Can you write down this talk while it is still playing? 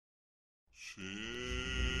When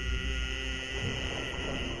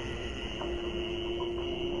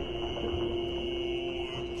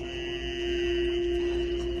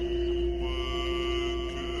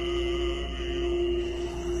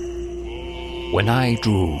I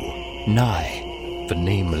drew nigh the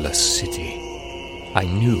Nameless city, I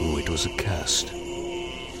knew it was accursed.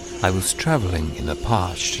 I was travelling in a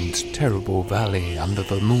parched and terrible valley under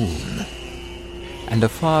the moon, and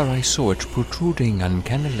afar I saw it protruding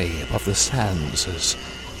uncannily above the sands as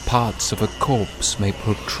parts of a corpse may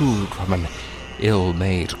protrude from an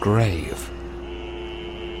ill-made grave.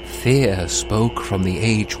 Fear spoke from the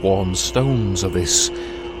age-worn stones of this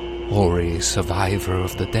hoary survivor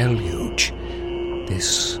of the deluge,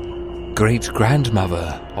 this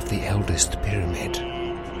great-grandmother of the eldest pyramid,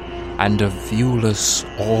 and a viewless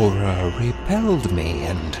aura repelled me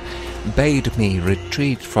and bade me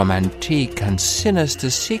retreat from antique and sinister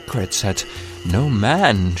secrets that no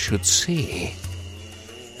man should see,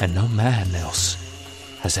 and no man else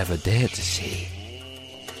has ever dared to see.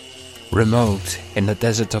 Remote in the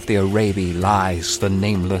desert of the Arabi lies the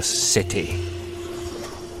Nameless city,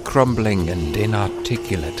 crumbling and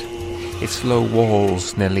inarticulate, its low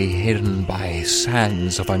walls nearly hidden by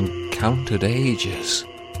sands of uncounted ages.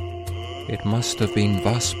 It must have been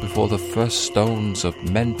thus before the first stones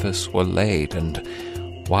of Memphis were laid, and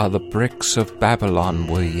while the bricks of Babylon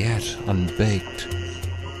were yet unbaked.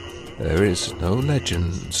 There is no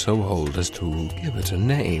legend so old as to give it a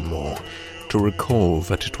name, or to recall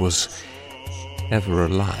that it was ever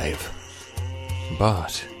alive.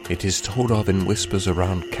 But it is told of in whispers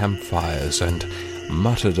around campfires, and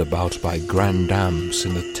muttered about by grandames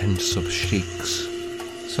in the tents of sheiks,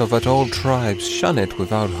 so that all tribes shun it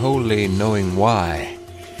without wholly knowing why.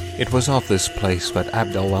 It was of this place that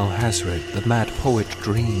Abd al-Hazred, the mad poet,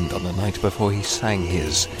 dreamed on the night before he sang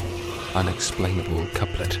his unexplainable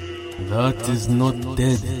couplet. That is not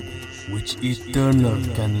dead which eternal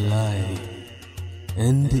can lie,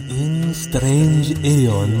 and in strange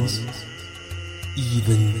aeons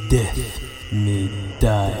even death may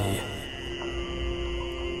die.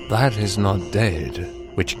 That is not dead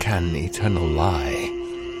which can eternal lie,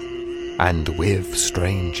 and with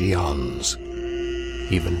strange eons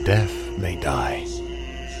even death may die.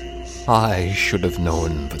 I should have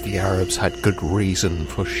known that the Arabs had good reason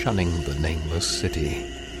for shunning the Nameless city.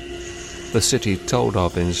 The city told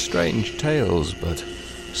of in strange tales, but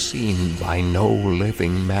seen by no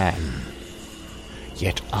living man.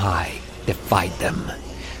 Yet I defied them,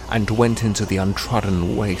 and went into the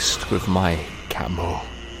untrodden waste with my camel.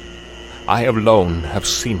 I alone have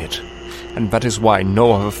seen it, and that is why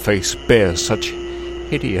no other face bears such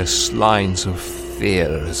hideous lines of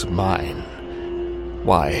fear as mine.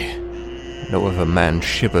 Why, no other man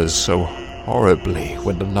shivers so horribly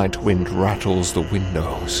when the night wind rattles the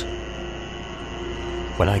windows.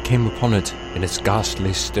 When I came upon it in its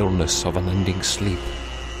ghastly stillness of unending sleep,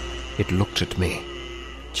 it looked at me,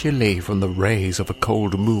 chilly from the rays of a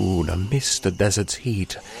cold moon amidst the desert's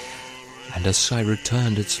heat, and as I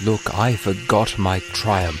returned its look, I forgot my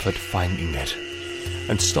triumph at finding it,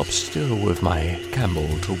 and stopped still with my camel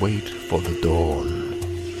to wait for the dawn.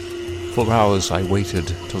 For hours I waited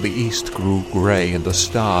till the east grew grey and the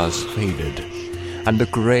stars faded, and the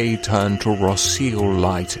grey turned to roseal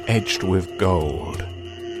light edged with gold.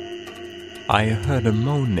 I heard a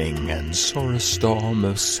moaning and saw a storm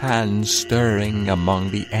of sand stirring among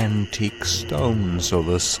the antique stones, so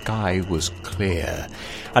the sky was clear,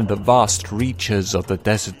 and the vast reaches of the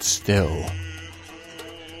desert still.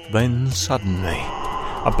 Then suddenly,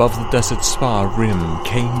 above the desert's far rim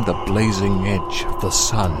came the blazing edge of the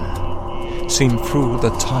sun, seen through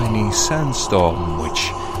the tiny sandstorm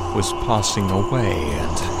which was passing away,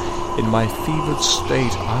 and in my fevered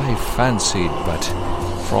state I fancied that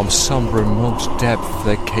from some remote depth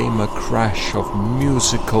there came a crash of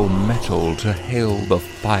musical metal to hail the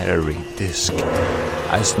fiery disk,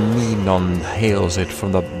 as Menon hails it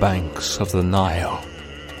from the banks of the Nile.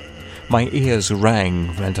 My ears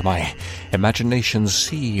rang, and my imagination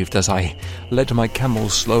seethed as I led my camel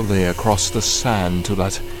slowly across the sand to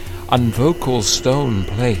that unvocal stone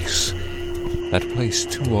place, that place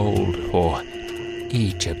too old for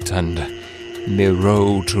Egypt and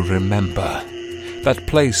Miro to remember, that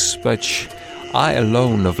place which I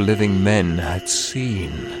alone of living men had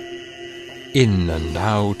seen. In and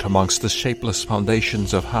out amongst the shapeless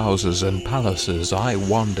foundations of houses and palaces I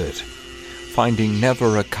wandered, finding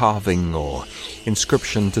never a carving or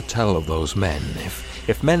inscription to tell of those men,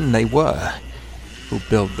 if men they were, who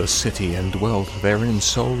built the city and dwelt therein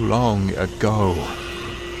so long ago.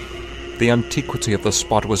 The antiquity of the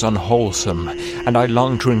spot was unwholesome, and I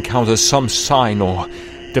longed to encounter some sign or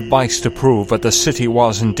device to prove that the city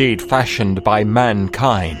was indeed fashioned by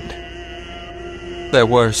mankind. There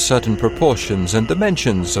were certain proportions and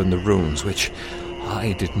dimensions in the runes which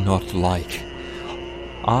I did not like.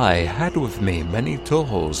 I had with me many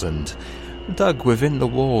tools and dug within the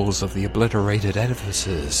walls of the obliterated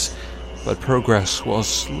edifices, but progress was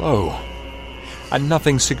slow, and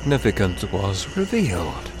nothing significant was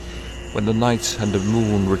revealed. When the night and the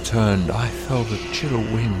moon returned, I felt a chill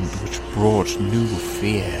wind which brought new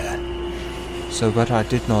fear, so that I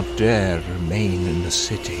did not dare remain in the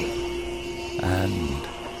city. And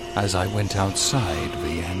as I went outside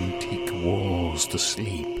the antique walls to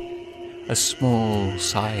sleep, a small,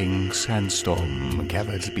 sighing sandstorm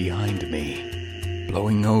gathered behind me,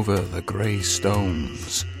 blowing over the grey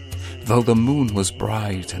stones, though the moon was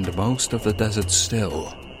bright and most of the desert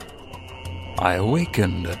still. I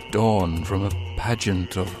awakened at dawn from a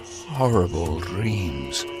pageant of horrible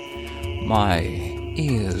dreams, my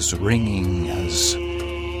ears ringing as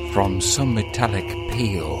from some metallic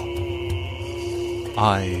peal.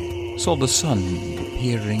 I saw the sun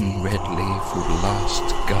peering redly through the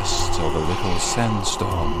last gusts of a little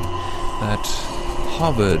sandstorm that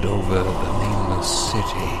hovered over the nameless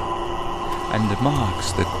city and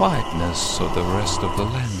marks the quietness of the rest of the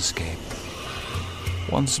landscape.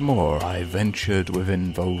 Once more I ventured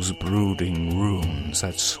within those brooding ruins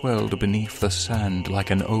that swelled beneath the sand like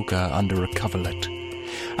an ogre under a coverlet,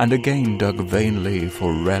 and again dug vainly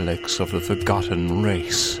for relics of the forgotten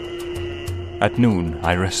race. At noon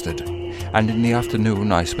I rested, and in the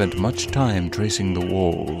afternoon I spent much time tracing the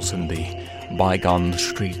walls and the bygone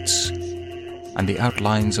streets, and the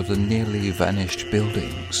outlines of the nearly vanished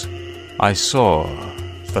buildings. I saw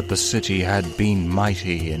that the city had been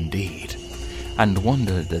mighty indeed, and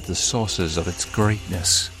wondered at the sources of its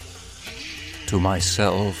greatness. To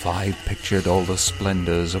myself I pictured all the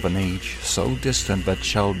splendors of an age so distant that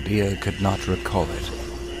Chaldea could not recall it,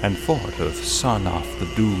 and thought of Sarnath the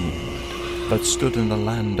Doomed, that stood in the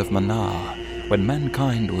land of Manar when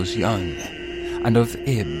mankind was young, and of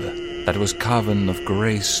Ib, that was carven of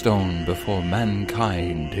grey stone before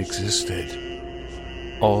mankind existed.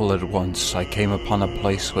 All at once I came upon a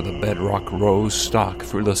place where the bedrock rose stark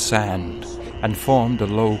through the sand and formed a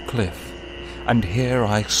low cliff, and here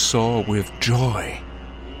I saw with joy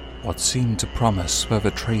what seemed to promise were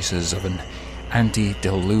the traces of an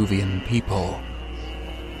antediluvian people.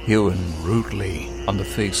 Hewn rudely on the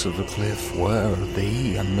face of the cliff were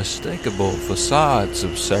the unmistakable facades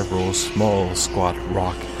of several small squat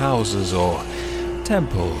rock houses or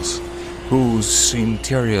temples, whose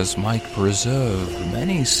interiors might preserve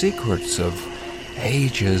many secrets of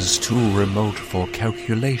ages too remote for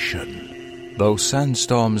calculation, though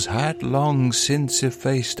sandstorms had long since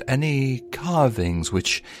effaced any carvings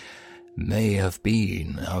which may have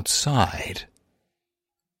been outside.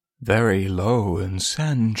 Very low and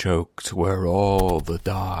sand-choked were all the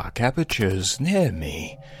dark apertures near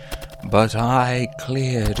me, but I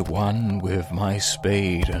cleared one with my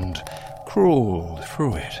spade and crawled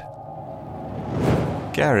through it,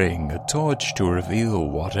 carrying a torch to reveal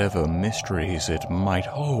whatever mysteries it might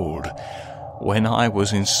hold. When I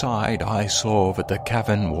was inside, I saw that the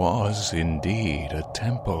cavern was indeed a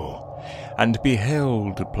temple, and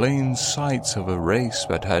beheld plain sights of a race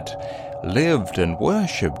that had lived and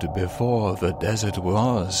worshipped before the desert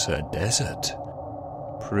was a desert.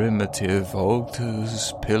 Primitive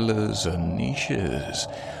altars, pillars, and niches,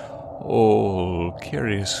 all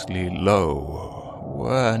curiously low,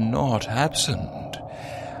 were not absent,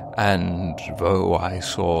 and though I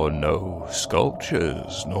saw no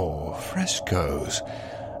sculptures nor frescoes,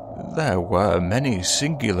 there were many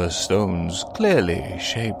singular stones clearly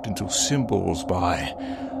shaped into symbols by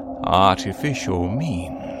artificial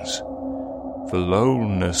means. The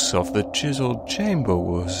lowness of the chiseled chamber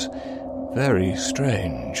was very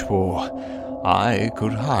strange, for I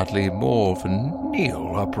could hardly more than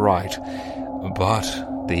kneel upright,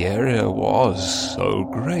 but the area was so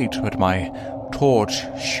great that my torch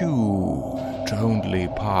shewed only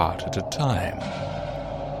part at a time.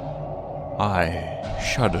 I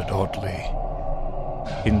shuddered oddly.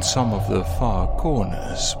 In some of the far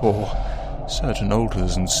corners, for certain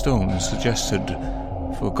altars and stones suggested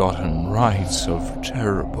forgotten rites of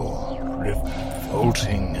terrible,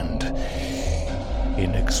 revolting, and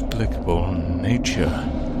inexplicable nature,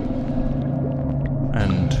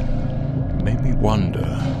 and made me wonder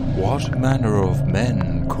what manner of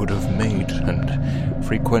men could have made and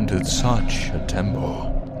frequented such a temple.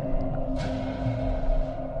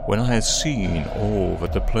 When I had seen all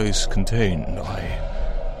that the place contained,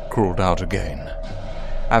 I crawled out again,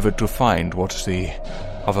 avid to find what the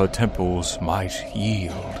other temples might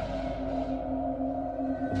yield.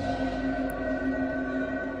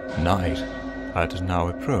 Night had now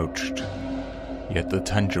approached, yet the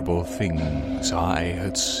tangible things I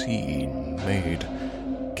had seen made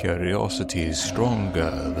curiosity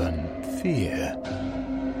stronger than fear,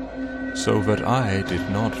 so that I did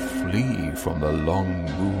not flee from the long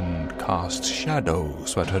moon-cast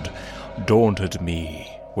shadows that had daunted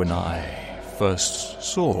me when I first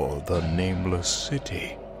saw the Nameless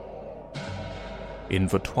city. In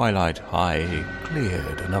the twilight I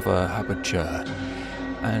cleared another aperture,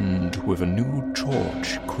 and with a new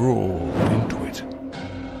torch crawled into it,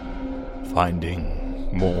 finding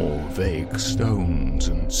more vague stones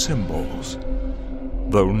and symbols,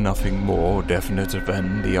 though nothing more definite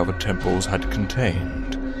than the other temples had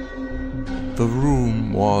contained. The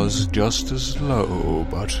room was just as low,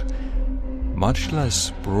 but much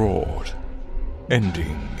less broad,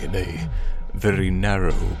 ending in a very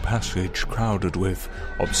narrow passage crowded with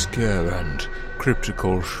obscure and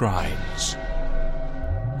cryptical shrines.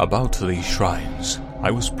 About these shrines I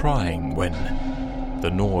was prying when the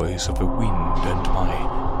noise of the wind and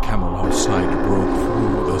my camel outside broke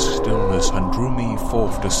through the stillness and drew me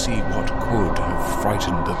forth to see what could have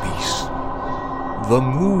frightened the beast. The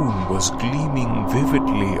moon was gleaming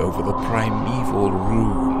vividly over the primeval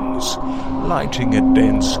ruins, lighting a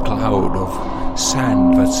dense cloud of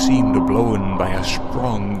sand that seemed blown by a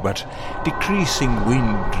strong but decreasing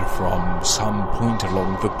wind from some point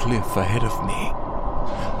along the cliff ahead of me.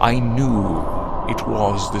 I knew it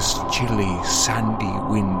was this chilly, sandy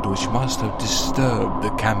wind which must have disturbed the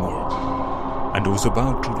camel, and was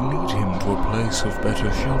about to lead him to a place of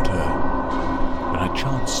better shelter, when I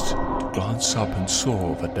chanced to glance up and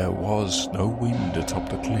saw that there was no wind atop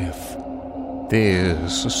the cliff.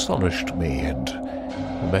 This astonished me and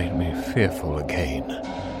made me fearful again.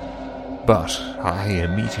 But I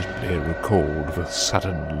immediately recalled the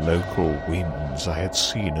sudden local winds I had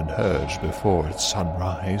seen and heard before its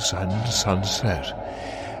sunrise and sunset,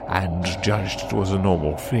 and judged it was a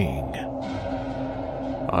normal thing.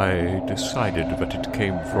 I decided that it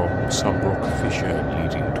came from some rock fissure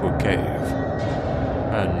leading to a cave,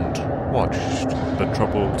 and watched the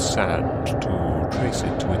troubled sand to trace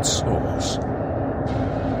it to its source.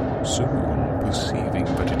 Soon, perceiving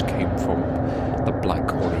that it came from the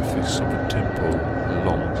black orifice of a temple a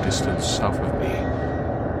long distance south of me,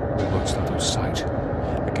 almost out of sight,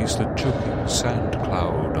 against the choking sand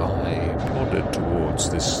cloud, I plodded towards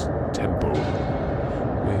this temple,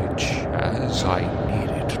 which, as I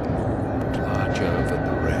neared it, loomed larger than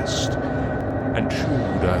the rest, and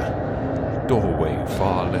showed a doorway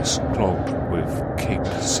far less clogged with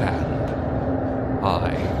caked sand.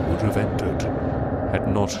 I would have entered, had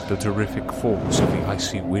not the terrific force of the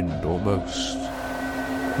icy wind almost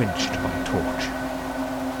quenched my torch.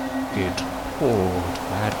 It poured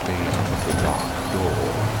madly out of the dark door,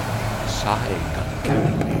 sighing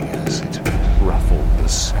uncannily as it ruffled the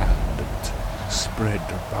sand and spread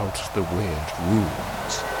about the weird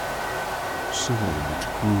ruins. Soon it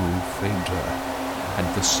grew fainter, and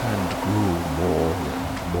the sand grew more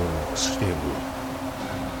and more still,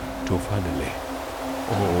 till finally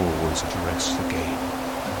all was at rest again.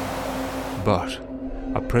 But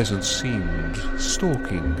a presence seemed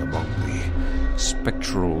stalking among the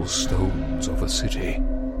spectral stones of the city.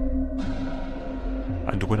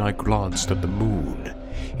 And when I glanced at the moon,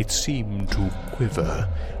 it seemed to quiver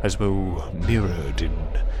as though mirrored in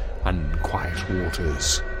unquiet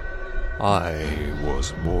waters. I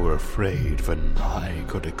was more afraid than I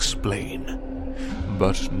could explain,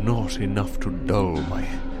 but not enough to dull my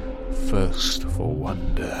thirst for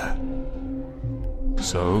wonder.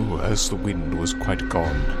 So, as the wind was quite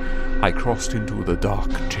gone, I crossed into the dark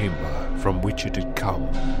chamber from which it had come.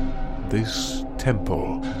 This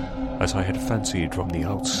temple, as I had fancied from the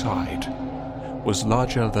outside, was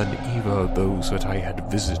larger than either of those that I had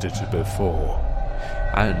visited before,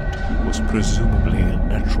 and was presumably a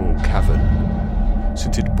natural cavern,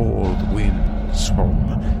 since it bore the winds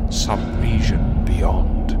from some region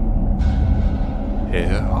beyond.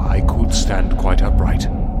 Here I could stand quite upright,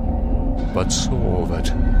 but saw that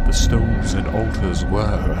the stones and altars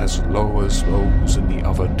were as low as those in the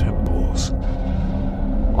other temples.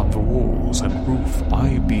 On the walls and roof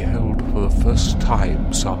I beheld for the first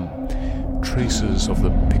time some traces of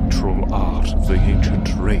the pictorial art of the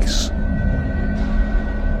ancient race.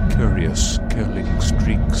 Curious curling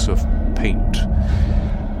streaks of paint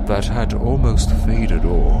that had almost faded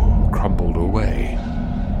or crumbled away.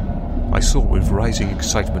 I saw with rising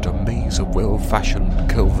excitement a maze of well-fashioned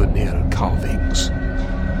Kelvinier carvings.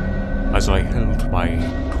 As I held my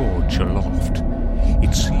torch aloft,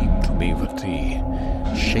 it seemed to me that the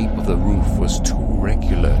shape of the roof was too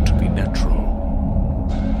regular to be natural,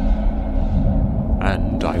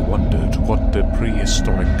 and I wondered what the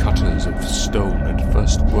prehistoric cutters of stone had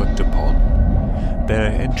first worked upon. Their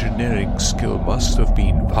engineering skill must have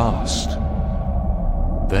been vast.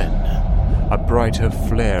 Then, a brighter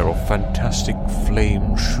flare of fantastic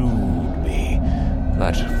flame shewed me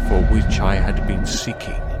that for which I had been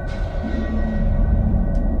seeking.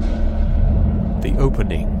 The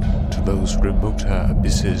opening to those remoter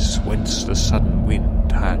abysses whence the sudden wind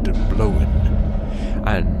had blown,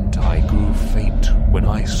 and I grew faint when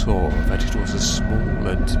I saw that it was a small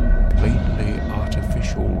and plainly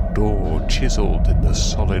artificial door chiselled in the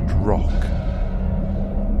solid rock.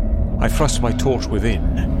 I thrust my torch within,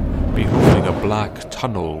 beholding a black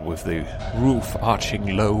tunnel with the roof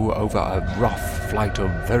arching low over a rough flight of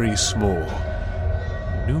very small,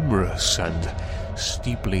 numerous and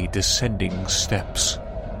steeply descending steps.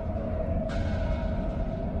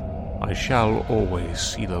 I shall always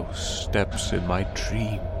see those steps in my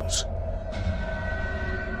dreams,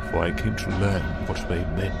 for I came to learn what they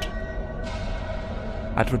meant.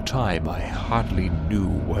 At the time I hardly knew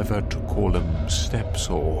whether to call them steps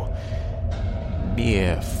or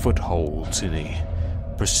mere footholds in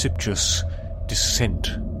a precipitous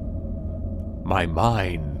descent. My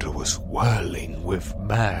mind was whirling with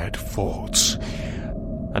mad thoughts,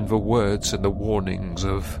 and the words and the warnings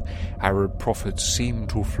of Arab prophets seemed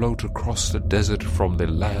to float across the desert from the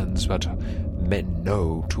lands that men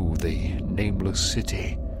know to the nameless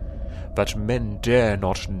city, that men dare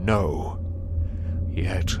not know.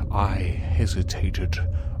 Yet I hesitated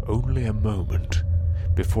only a moment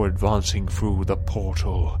before advancing through the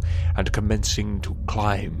portal and commencing to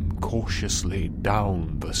climb cautiously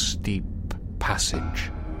down the steep passage.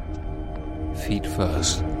 Feet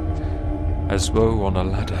first, as though on a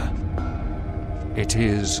ladder. It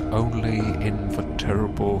is only in the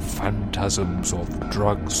terrible phantasms of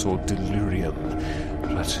drugs or delirium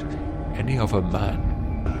that any other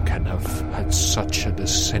man can have had such a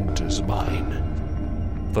descent as mine.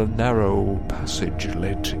 The narrow passage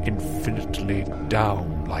led infinitely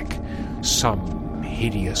down like some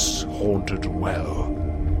hideous haunted well,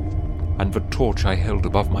 and the torch I held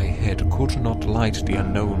above my head could not light the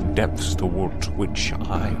unknown depths toward which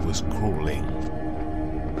I was crawling.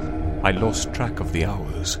 I lost track of the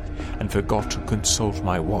hours and forgot to consult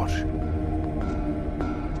my watch,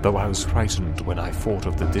 though I was frightened when I thought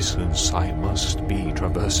of the distance I must be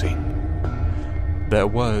traversing. There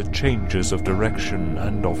were changes of direction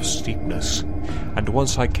and of steepness, and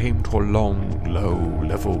once I came to a long, low,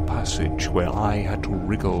 level passage where I had to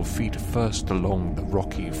wriggle feet first along the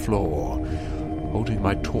rocky floor, holding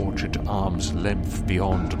my torch at arm's length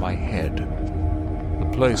beyond my head. The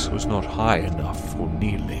place was not high enough for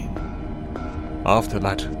kneeling. After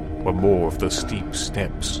that were more of the steep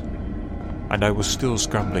steps, and I was still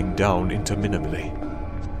scrambling down interminably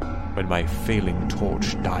when my failing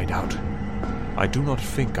torch died out. I do not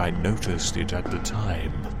think I noticed it at the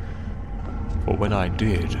time, for when I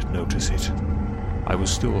did notice it, I was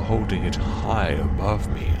still holding it high above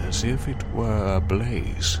me as if it were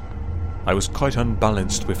ablaze. I was quite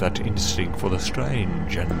unbalanced with that instinct for the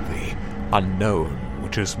strange and the unknown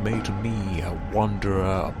which has made me a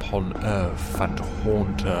wanderer upon earth and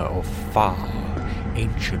haunter of far,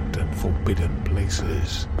 ancient and forbidden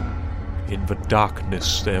places. In the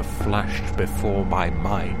darkness there flashed before my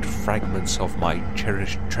mind fragments of my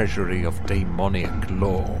cherished treasury of demoniac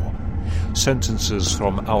lore, sentences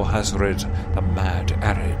from Alhazred the Mad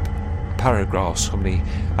Arab, paragraphs from the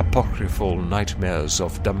apocryphal nightmares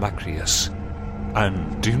of Demetrius,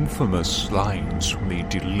 and infamous lines from the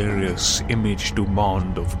delirious image du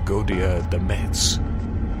monde of Gaudier de Metz.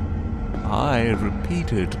 I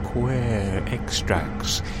repeated queer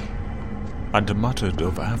extracts and muttered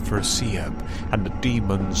of Afrasiab and the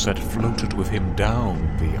demons that floated with him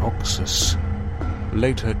down the Oxus,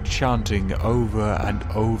 later chanting over and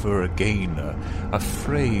over again a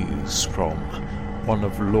phrase from one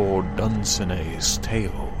of Lord Dunsinay's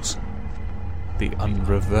tales. The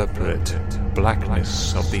unreverberated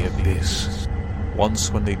blackness of the abyss.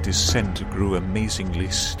 Once when the descent grew amazingly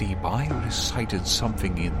steep, I recited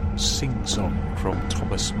something in sing-song from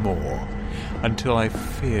Thomas More, until I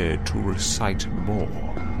feared to recite more.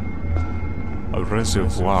 A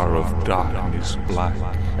reservoir of darkness black,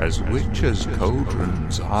 as witches'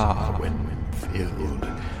 cauldrons are when filled,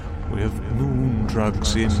 with moon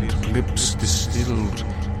drugs in clips distilled,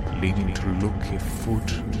 leaning to look if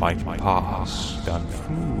foot might pass down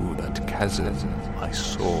through that chasm I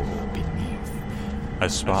saw beneath,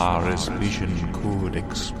 as far as vision could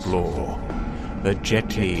explore. The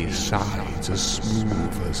jetty sides as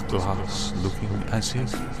smooth as glass, looking as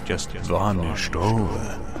if just varnished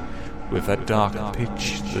over, with a dark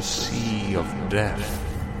pitch the sea of death,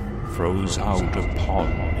 froze out upon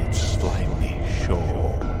its slimy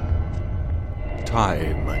shore.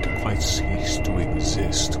 Time had quite ceased to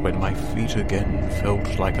exist when my feet again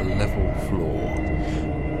felt like a level floor,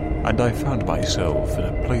 and I found myself in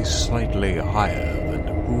a place slightly higher than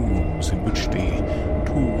the rooms in which the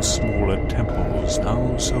two smaller temples,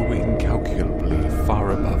 now so incalculably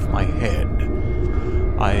far above my head.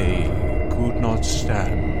 I could not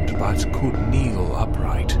stand, but could kneel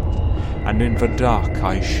upright, and in the dark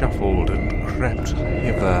I shuffled and crept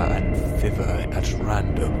hither and thither at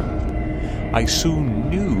random. I soon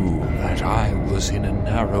knew that I was in a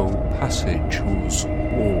narrow passage whose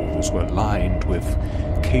walls were lined with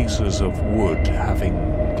cases of wood having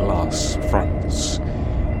glass fronts,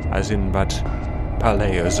 as in that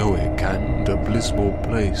Paleozoic and abysmal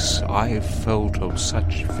place I felt of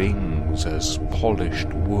such things as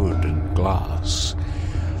polished wood and glass.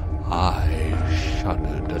 I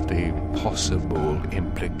shuddered at the possible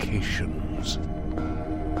implications.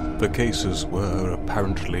 The cases were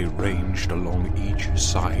apparently ranged along each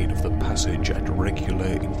side of the passage at regular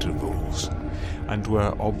intervals, and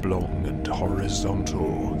were oblong and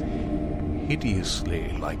horizontal,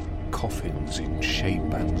 hideously like coffins in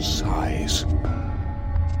shape and size.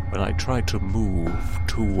 When I tried to move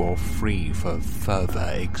two or three for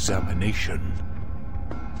further examination,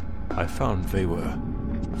 I found they were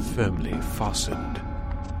firmly fastened.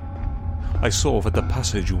 I saw that the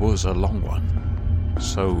passage was a long one,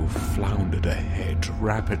 so floundered ahead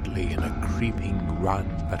rapidly in a creeping run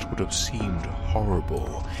that would have seemed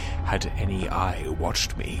horrible had any eye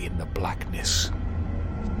watched me in the blackness,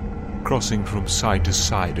 crossing from side to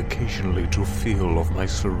side occasionally to feel of my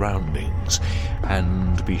surroundings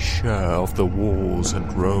and be sure of the walls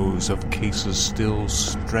and rows of cases still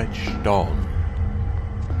stretched on.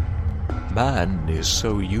 Man is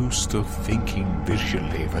so used to thinking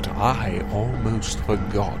visually that I almost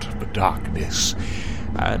forgot the darkness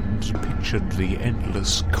and pictured the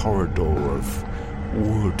endless corridor of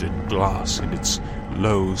wood and glass in its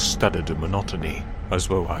low-studded monotony, as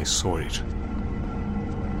though I saw it.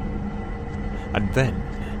 And then,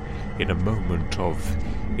 in a moment of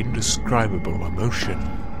indescribable emotion,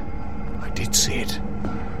 I did see it.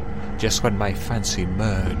 Just when my fancy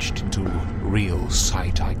merged into real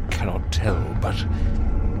sight, I cannot tell, but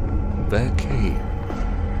there came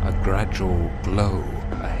a gradual glow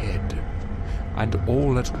ahead, and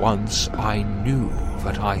all at once I knew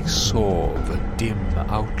that I saw the dim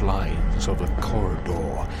outlines of the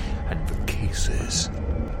corridor and the cases,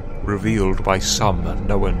 revealed by some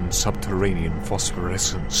unknown subterranean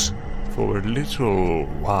phosphorescence. For a little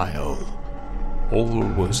while, all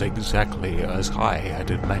was exactly as I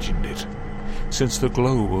had imagined it, since the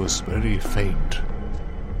glow was very faint.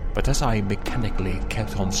 But as I mechanically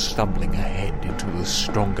kept on stumbling ahead into the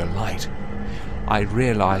stronger light, I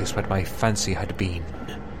realized that my fancy had been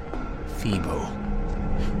feeble.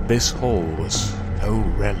 This hall was no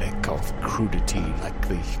relic of crudity like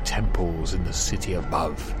the temples in the city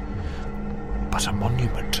above, but a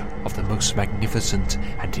monument of the most magnificent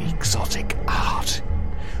and exotic art,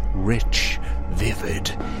 rich, vivid,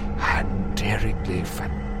 and daringly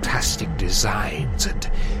fantastic designs and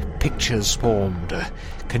pictures formed a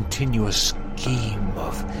continuous scheme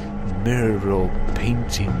of mural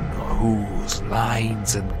painting whose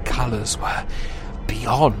lines and colours were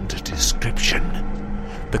beyond description.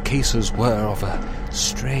 The cases were of a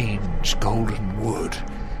strange golden wood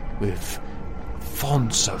with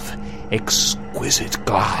fonts of exquisite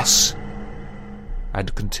glass,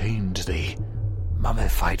 and contained the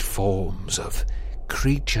mummified forms of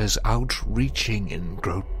creatures outreaching in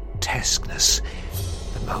grotesqueness,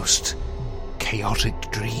 the most chaotic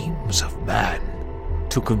dreams of man.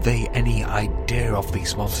 To convey any idea of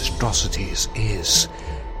these monstrosities is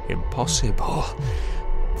impossible.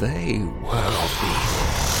 They were of the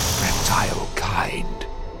reptile kind,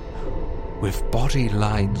 with body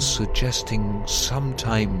lines suggesting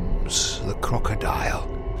sometimes the crocodile,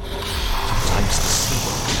 sometimes the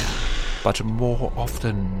seal, but more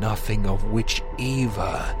often nothing of which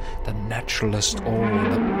either the naturalist or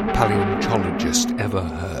the paleontologist ever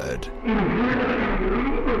heard.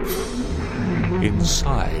 In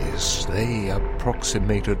size, they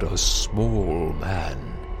approximated a small man,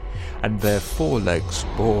 and their forelegs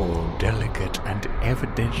bore delicate and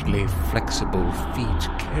evidently flexible feet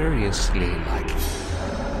curiously like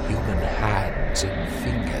human hands and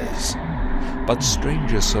fingers. But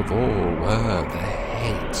strangest of all were their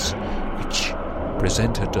heads, which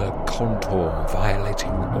presented a contour violating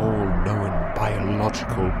all known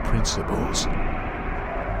biological principles.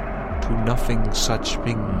 To nothing such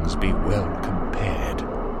things be well compared.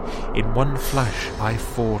 In one flash I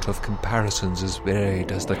thought of comparisons as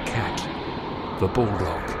varied as the cat, the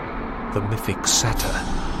bulldog, the mythic satyr,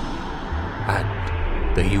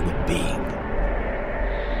 and the human being.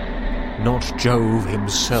 Not Jove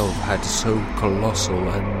himself had so colossal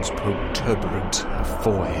and protuberant a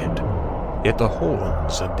forehead, yet the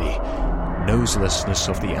horns and the noselessness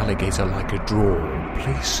of the alligator like a draw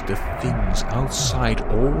placed the things outside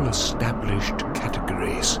all established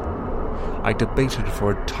categories. I debated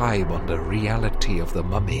for a time on the reality of the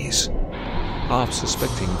mummies, half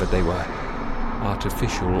suspecting that they were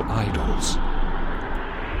artificial idols,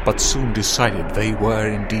 but soon decided they were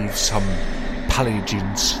indeed some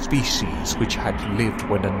Pelagian species which had lived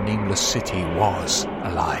when a nameless city was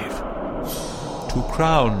alive. To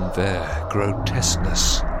crown their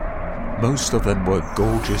grotesqueness, most of them were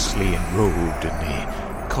gorgeously enrobed in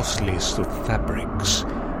the costliest of fabrics,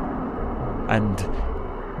 and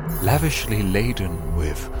lavishly laden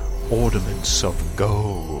with ornaments of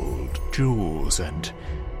gold, jewels, and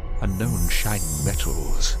unknown shining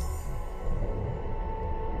metals.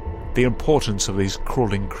 The importance of these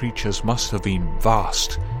crawling creatures must have been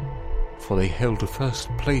vast, for they held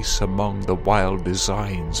first place among the wild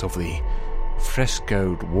designs of the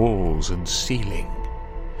frescoed walls and ceiling.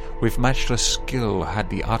 With matchless skill had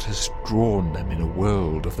the artist drawn them in a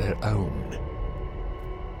world of their own,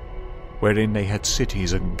 wherein they had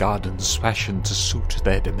cities and gardens fashioned to suit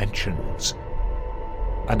their dimensions,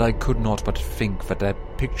 and I could not but think that their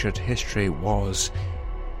pictured history was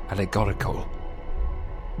allegorical,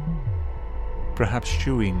 perhaps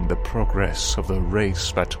shewing the progress of the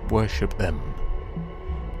race that worshipped them.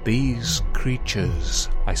 These creatures,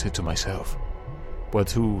 I said to myself, were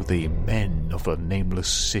to the men of the nameless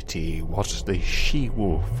city what the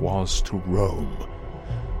she-wolf was to Rome,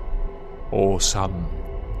 or some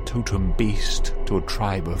totem beast to a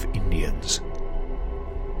tribe of Indians.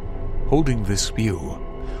 Holding this view,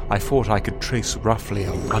 I thought I could trace roughly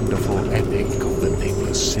a wonderful epic of the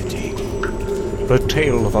nameless city, the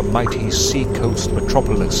tale of a mighty sea-coast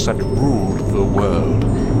metropolis that ruled the world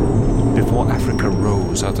before Africa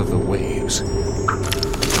rose out of the waves,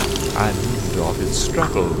 and of its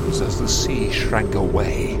struggles as the sea shrank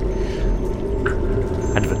away,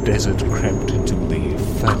 and the desert crept into the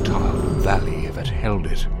fertile valley that held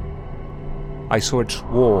it. I saw its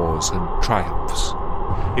wars and triumphs,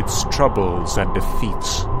 its troubles and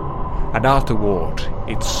defeats, and afterward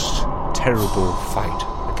its terrible fight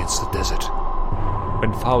against the desert,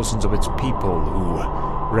 when thousands of its people,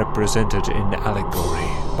 who represented in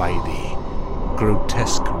allegory by the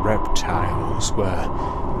grotesque reptiles, were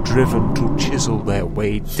driven to chisel their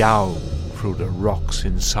way down through the rocks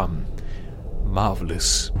in some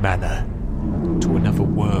marvelous manner to another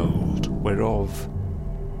world whereof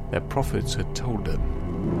their prophets had told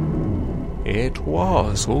them. It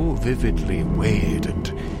was all vividly weird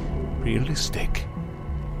and realistic,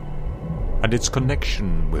 and its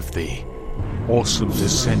connection with the awesome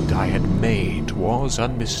descent I had made was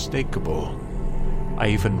unmistakable. I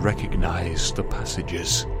even recognized the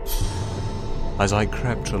passages. As I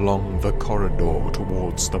crept along the corridor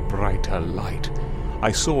towards the brighter light,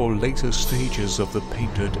 I saw later stages of the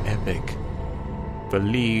painted epic, the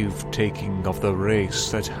leave-taking of the race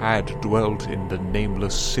that had dwelt in the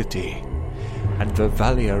nameless city and the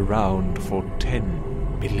valley around for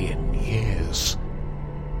 10 million years.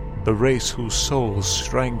 The race whose souls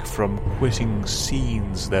shrank from quitting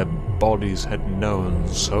scenes their bodies had known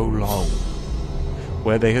so long,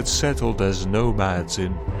 where they had settled as nomads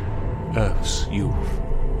in Earth's youth,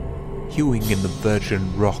 hewing in the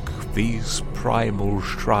virgin rock these primal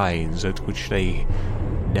shrines at which they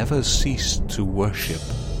never ceased to worship.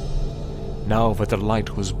 Now that the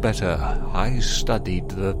light was better, I studied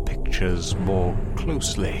the pictures more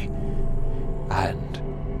closely, and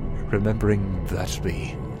remembering that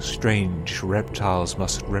the strange reptiles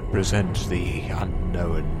must represent the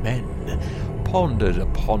unknown men, pondered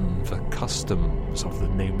upon the customs of the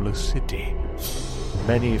nameless city.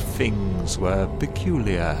 Many things were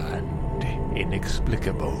peculiar and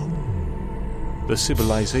inexplicable. The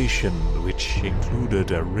civilization, which included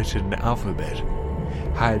a written alphabet,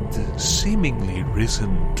 had seemingly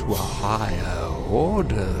risen to a higher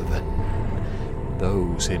order than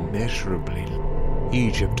those immeasurably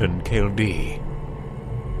Egypt and Chaldee.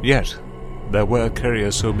 Yet there were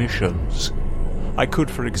curious omissions. I could,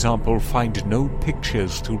 for example, find no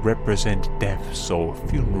pictures to represent deaths or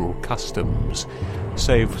funeral customs,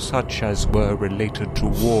 save such as were related to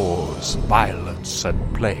wars, violence,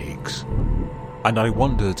 and plagues. And I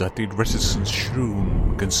wondered at the reticence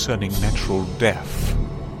shewn concerning natural death.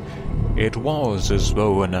 It was as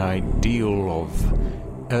though an ideal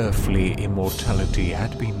of earthly immortality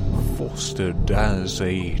had been fostered as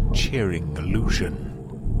a cheering illusion.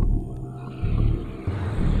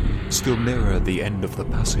 Still nearer the end of the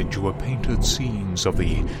passage were painted scenes of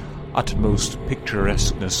the utmost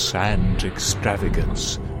picturesqueness and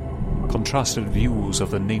extravagance, contrasted views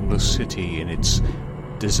of the Nameless city in its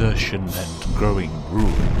desertion and growing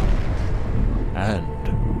ruin,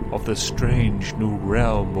 and of the strange new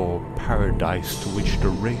realm or paradise to which the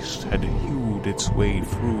race had hewed its way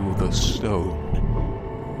through the stone.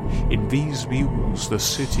 In these views, the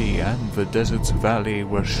city and the desert's valley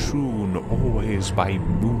were strewn always by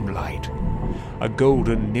moonlight, a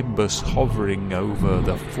golden nimbus hovering over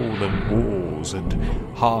the fallen walls and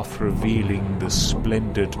half revealing the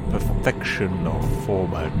splendid perfection of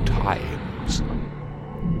former times,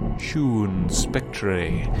 hewn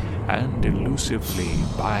spectrally and elusively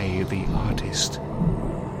by the artist.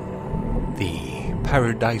 The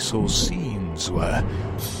paradisal scenes were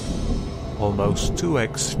almost too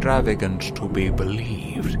extravagant to be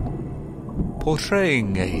believed,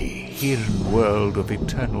 portraying a hidden world of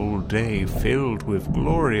eternal day filled with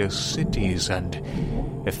glorious cities and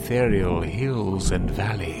ethereal hills and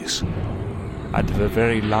valleys. At the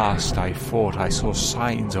very last, I thought I saw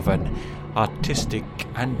signs of an artistic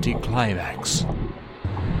anticlimax.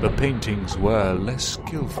 The paintings were less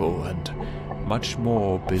skillful and much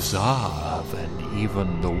more bizarre than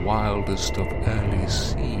even the wildest of early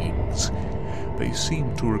scenes. They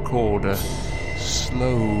seemed to record a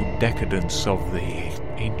slow decadence of the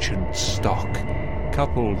ancient stock,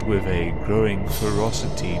 coupled with a growing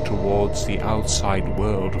ferocity towards the outside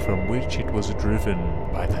world from which it was driven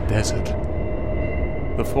by the desert.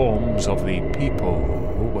 The forms of the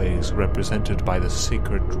people, always represented by the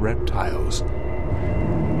sacred reptiles,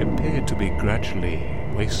 appeared to be gradually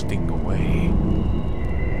wasting away,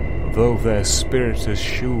 though their spirit is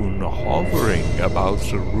shewn hovering about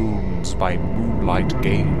the ruins by moonlight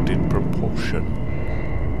gained in proportion.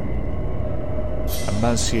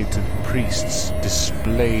 Emaciated priests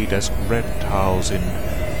displayed as reptiles in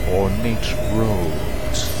ornate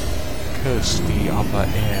robes cursed the upper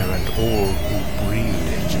air and all who breathed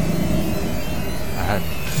it, and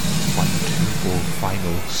one terrible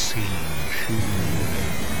final scene shewed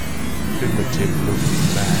a primitive-looking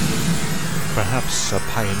man, perhaps a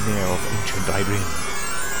pioneer of ancient Irem,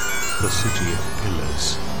 the city of pillars,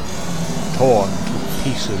 torn to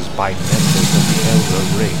pieces by members of the elder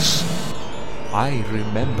race. I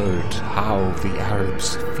remembered how the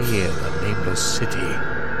Arabs fear the Nameless city,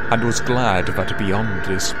 and was glad that beyond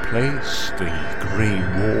this place the grey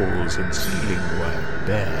walls and ceiling were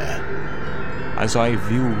bare. As I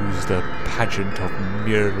viewed the pageant of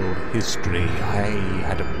mural history, I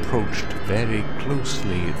had approached very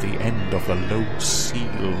closely the end of the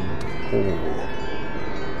low-ceiled hall,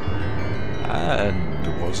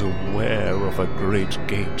 and was aware of a great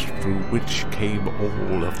gate through which came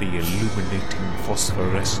all of the illuminating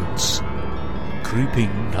phosphorescence.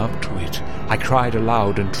 Creeping up to it, I cried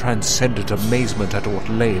aloud in transcendent amazement at what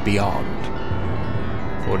lay beyond.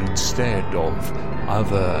 For instead of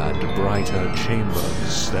other and brighter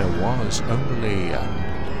chambers, there was only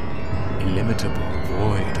an illimitable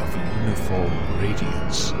void of uniform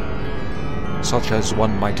radiance, such as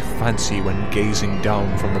one might fancy when gazing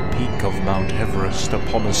down from the peak of Mount Everest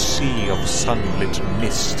upon a sea of sunlit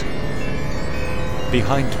mist.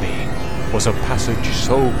 Behind me was a passage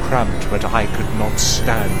so cramped that I could not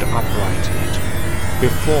stand upright in it.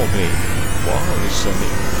 Before me was an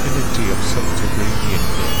infinity of subterranean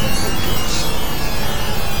passages.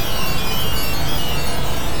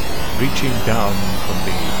 Reaching down from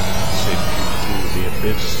the passage into the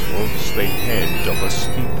abyss was the head of a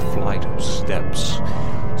steep flight of steps,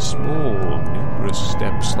 small, numerous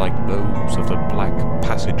steps like those of the black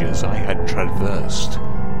passages I had traversed.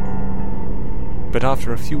 But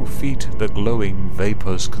after a few feet, the glowing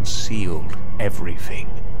vapors concealed everything.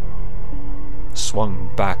 Swung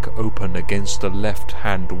back open against the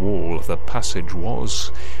left-hand wall of the passage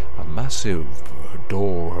was a massive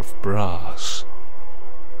door of brass,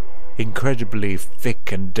 incredibly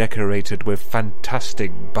thick and decorated with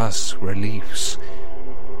fantastic bas-reliefs,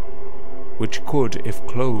 which could, if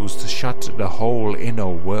closed, shut the whole inner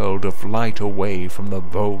world of light away from the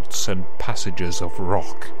vaults and passages of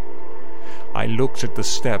rock. I looked at the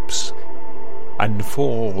steps, and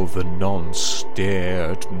for the nonce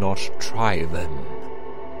dared not try them.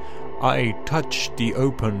 I touched the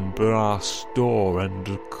open brass door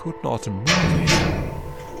and could not move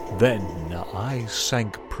it. Then I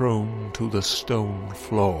sank prone to the stone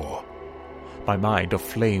floor, my mind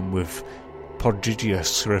aflame with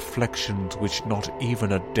prodigious reflections which not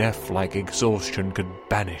even a death-like exhaustion could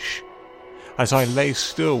banish. as I lay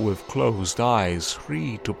still with closed eyes,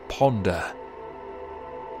 free to ponder.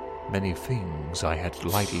 Many things I had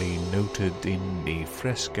lightly noted in the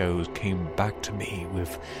frescoes came back to me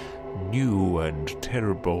with new and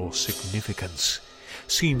terrible significance.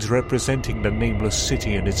 Scenes representing the Nameless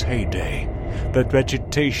city in its heyday, the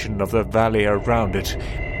vegetation of the valley around it,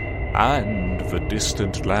 and the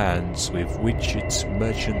distant lands with which its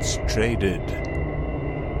merchants traded.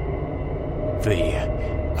 The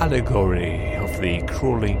allegory of the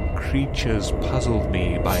crawling creatures puzzled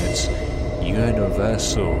me by its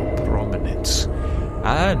universal prominence,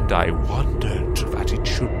 and I wondered that it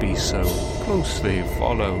should be so closely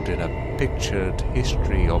followed in a pictured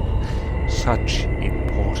history of such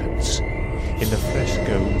importance. In the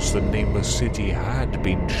frescoes, the Nameless city had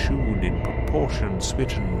been shewn in proportions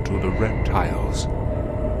fitted to the reptiles.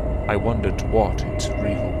 I wondered what its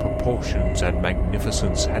real proportions and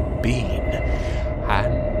magnificence had been,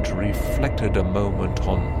 and reflected a moment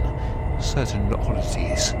on certain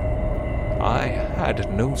oddities I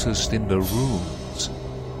had noticed in the rooms.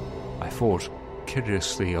 I thought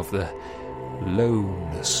curiously of the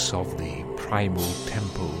lowness of the primal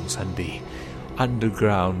temples and the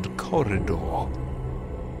underground corridor,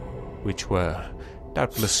 which were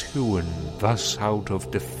doubtless hewn thus out of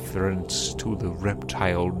deference to the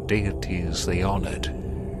reptile deities they honored,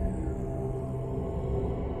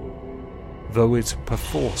 though it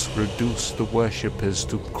perforce reduced the worshippers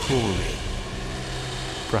to crawling.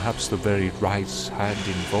 Perhaps the very rites had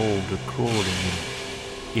involved a crawling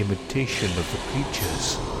in imitation of the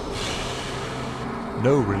creatures.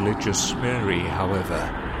 No religious theory, however,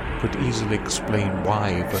 could easily explain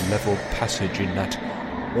why the level passage in that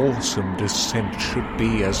awesome descent should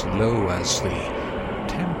be as low as the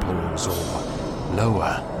temples or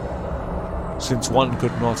lower, since one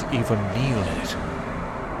could not even kneel in it.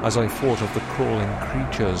 As I thought of the crawling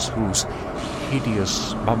creatures whose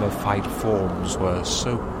hideous mummified forms were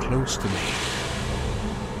so close to me,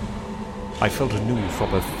 I felt a new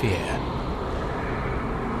form of fear.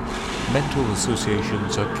 Mental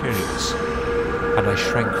associations are curious, and I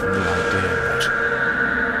shrank from the idea that,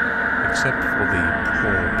 except for the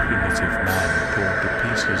poor primitive man torn to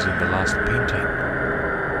pieces in the last painting,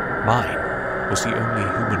 mine was the only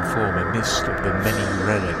human form amidst of the many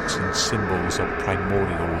relics and symbols of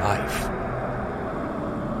primordial life.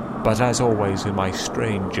 But as always in my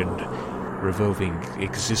strange and revolving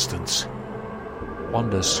existence,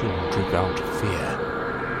 wonder soon drove out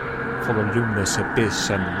fear, for the luminous abyss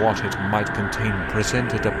and what it might contain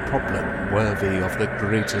presented a problem worthy of the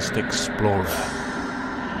greatest explorer.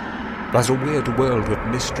 That a weird world with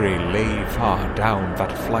mystery lay far down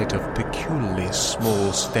that flight of peculiarly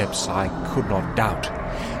small steps I could not doubt,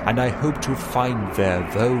 and I hoped to find there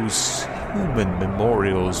those human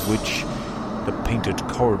memorials which the painted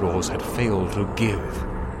corridors had failed to give.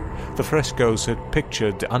 The frescoes had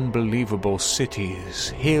pictured unbelievable cities,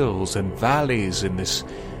 hills, and valleys in this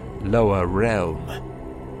lower realm,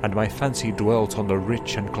 and my fancy dwelt on the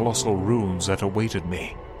rich and colossal ruins that awaited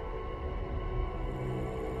me.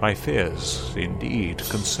 My fears, indeed,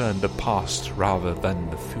 concerned the past rather than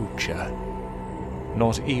the future.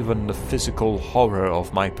 Not even the physical horror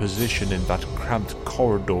of my position in that cramped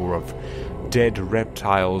corridor of dead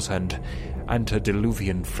reptiles and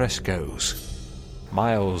antediluvian frescoes,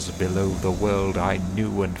 miles below the world I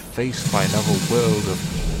knew and faced by another world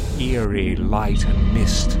of eerie light and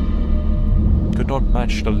mist, could not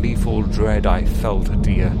match the lethal dread I felt at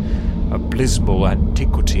the abysmal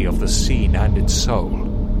antiquity of the scene and its soul.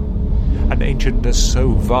 An ancientness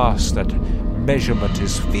so vast that measurement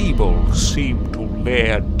is feeble seemed to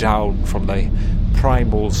layer down from the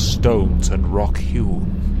primal stones and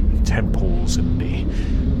rock-hewn temples in the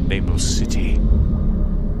Nameless city.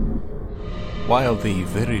 While the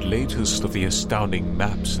very latest of the astounding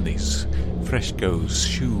maps in these frescoes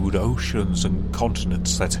shewed oceans and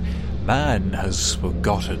continents that man has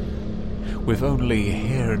forgotten, with only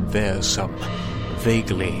here and there some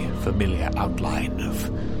vaguely familiar outline of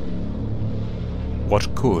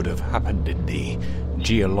what could have happened in the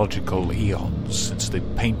geological eons since the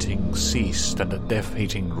painting ceased and the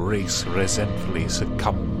death-hating race resentfully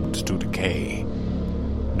succumbed to decay.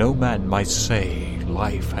 No man might say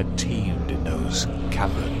life had teemed in those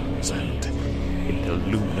caverns and in the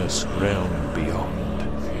luminous realm beyond.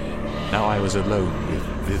 Now I was alone with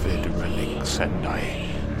vivid relics, and I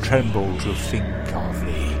trembled to think of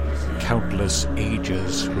the countless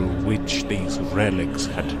ages through which these relics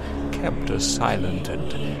had kept a silent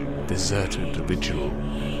and deserted vigil.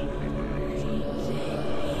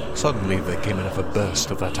 Suddenly there came another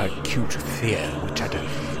burst of that acute fear which had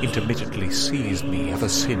intermittently seized me ever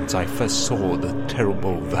since I first saw the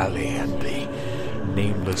terrible valley and the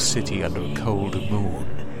nameless city under a cold moon.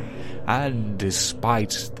 And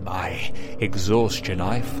despite my exhaustion,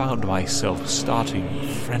 I found myself starting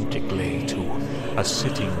frantically to a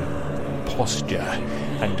sitting posture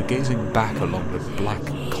and gazing back along the black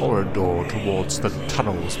corridor towards the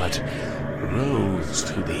tunnels that rose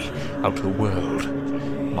to the outer world.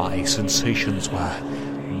 My sensations were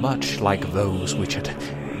much like those which had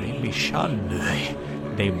made me shun the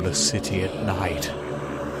nameless city at night,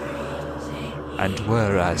 and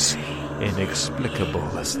were as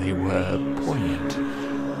inexplicable as they were poignant.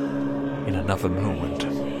 In another moment,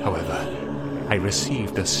 however, I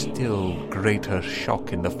received a still greater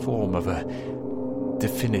shock in the form of a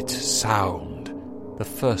definite sound, the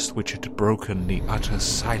first which had broken the utter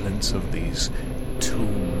silence of these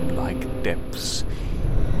tomb-like depths.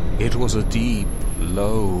 It was a deep,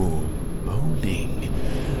 low moaning,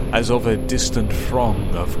 as of a distant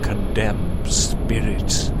throng of condemned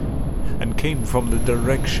spirits, and came from the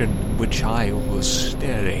direction which I was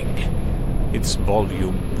staring. Its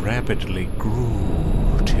volume rapidly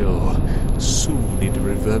grew, till soon it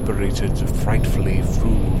reverberated frightfully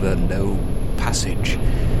through the low passage,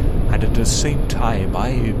 and at the same time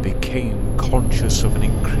I became conscious of an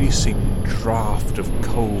increasing draught of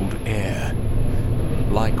cold air,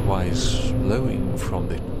 likewise flowing from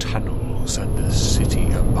the tunnels and the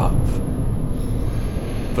city above.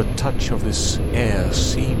 The touch of this air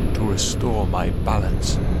seemed to restore my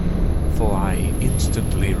balance, for I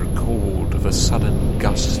instantly recalled the sudden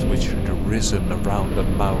gust which had arisen around the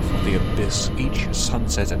mouth of the abyss each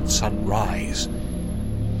sunset and sunrise,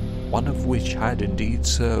 one of which had indeed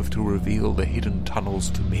served to reveal the hidden tunnels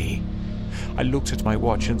to me. I looked at my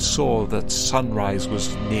watch and saw that sunrise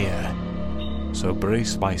was near, so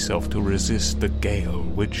braced myself to resist the gale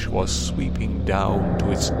which was sweeping down to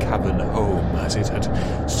its cavern home as it had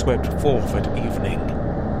swept forth at evening.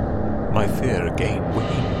 My fear again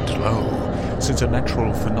waned low, since a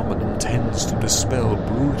natural phenomenon tends to dispel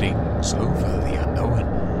broodings over the unknown.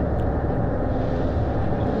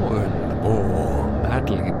 More and more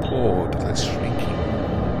madly poured the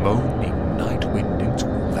shrieking, moaning night wind into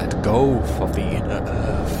that gulf of the inner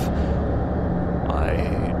earth.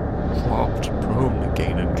 I dropped prone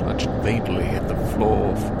again and clutched vainly at the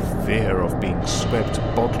floor for fear of being swept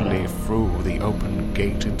bodily through the open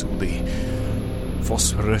gate into the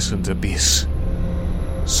phosphorescent abyss.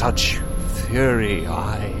 Such fury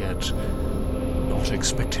I had not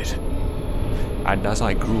expected, and as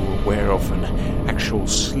I grew aware of an actual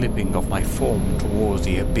slipping of my form towards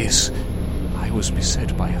the abyss, I was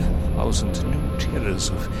beset by 1,000 new terrors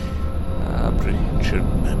of apprehension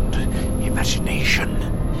and imagination.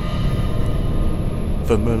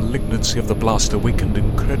 The malignancy of the blast awakened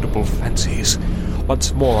incredible fancies.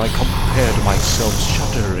 Once more I compared myself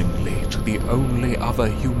shudderingly to the only other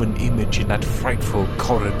human image in that frightful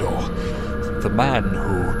corridor, the man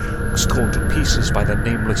who was torn to pieces by the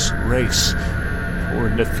nameless race, for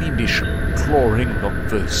in the fiendish clawing of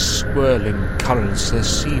the swirling currents there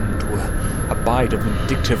seemed to abide a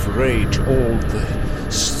vindictive rage all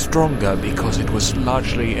the stronger because it was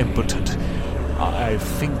largely impotent. I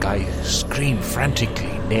think I screamed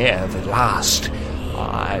frantically near the last.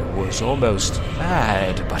 I was almost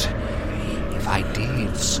mad, but if I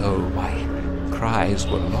did so, my cries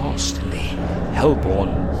were lost in the hellborn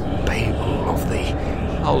babel of the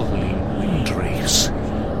howling wind wraiths.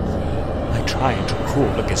 I tried to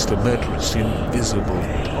crawl against the murderous, invisible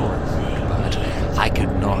torrent, but I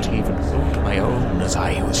could not even hold my own as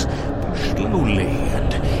I was pushed slowly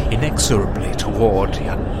and inexorably toward the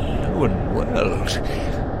unknown world.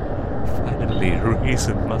 Finally,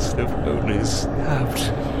 reason must have only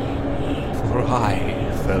snapped, for I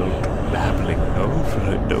fell to babbling over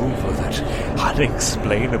and over that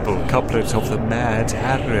unexplainable couplet of the mad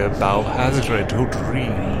Irem Balhazred who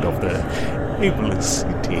dreamed of the nameless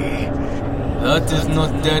city. That is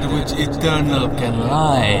not that which eternal can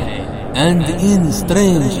lie, and in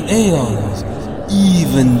strange aeons,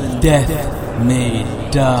 even death may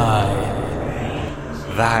die.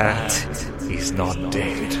 That is not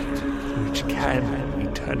dead, which can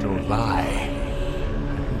eternal lie,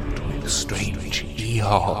 and with strange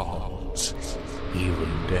eons,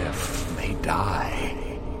 even death may die.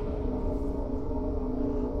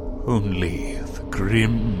 Only the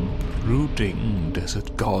grim, brooding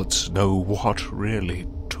desert gods know what really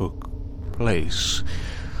took place,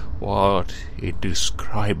 what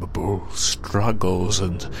indescribable struggles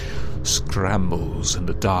and scrambles in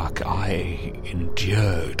the dark I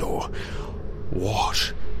endured, or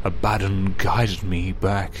what Abaddon guided me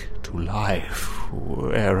back to life,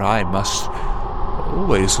 where I must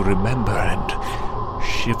always remember and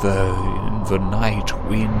shiver in the night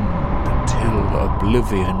wind until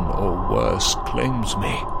oblivion or worse claims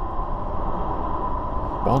me.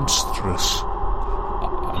 Monstrous,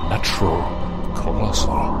 unnatural,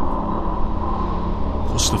 colossal.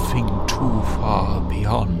 Was the thing too far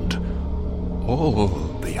beyond all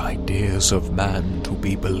the ideas of man to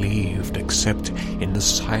be believed except in the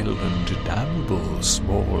silent, damnable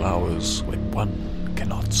small hours when one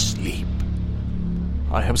cannot sleep?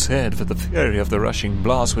 I have said that the fury of the rushing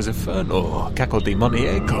blast was infernal,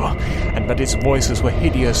 cacodemoniacal, and that its voices were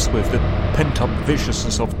hideous with the pent-up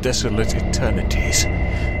viciousness of desolate eternities.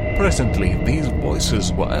 Presently, these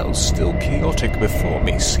voices, while still chaotic before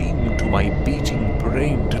me, seemed to my beating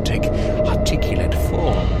brain to take articulate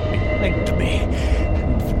form behind me,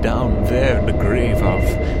 and down there in the grave of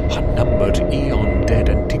unnumbered eon-dead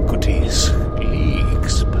antiquities,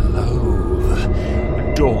 leagues below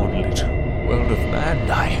the dawn-lit world of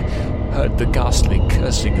man, I heard the ghastly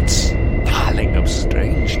cursing and snarling of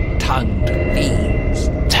strange-tongued fiends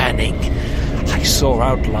turning. I saw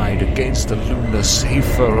outlined against the lunar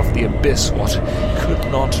safer of the abyss what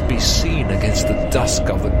could not be seen against the dusk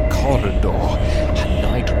of the corridor, a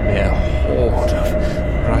nightmare horde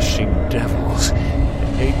of rushing devils,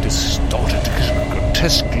 a distorted,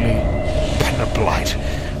 grotesquely panoplite,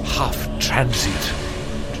 half-transient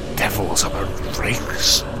devils of a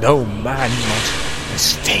race no man might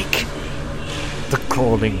mistake, the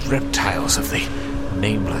crawling reptiles of the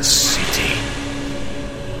Nameless city.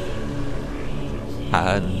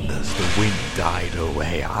 And as the wind died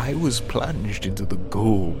away, I was plunged into the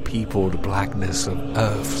ghoul-peopled blackness of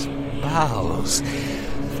Earth's bowels.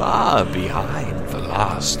 Far behind the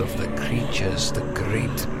last of the creatures, the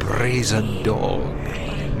great brazen door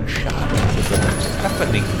clanged shut with a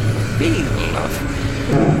deafening peal of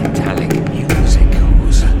metallic music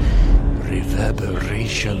whose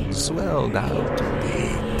reverberations swelled out to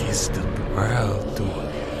the distant world to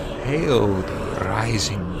hail the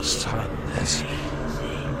rising sun as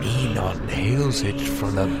Menon hails it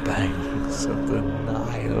from the banks of the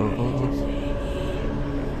Nile.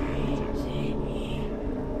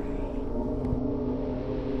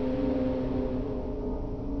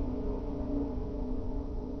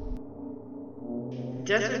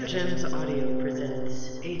 Desert Gems Audio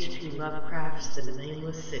presents H.P. Lovecraft's The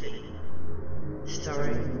Nameless City,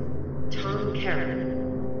 starring Tom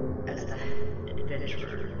Karen as the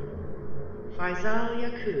adventurer, Faisal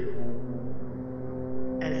Yaqub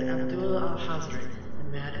as Abdul Al-Hazred, the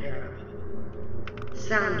Mad Arab.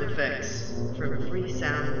 Sound effects from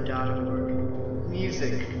freesound.org.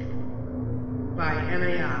 Music by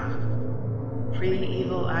M.A.R.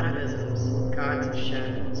 Pre-Evil Atavisms, Gods of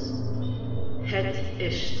Shadows. Het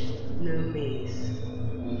Isht No Mees.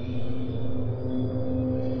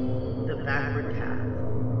 The Backward Path.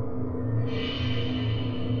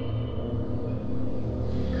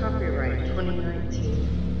 Copyright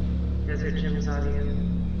 2019. Desert Gems Audio.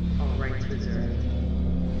 All rights reserved.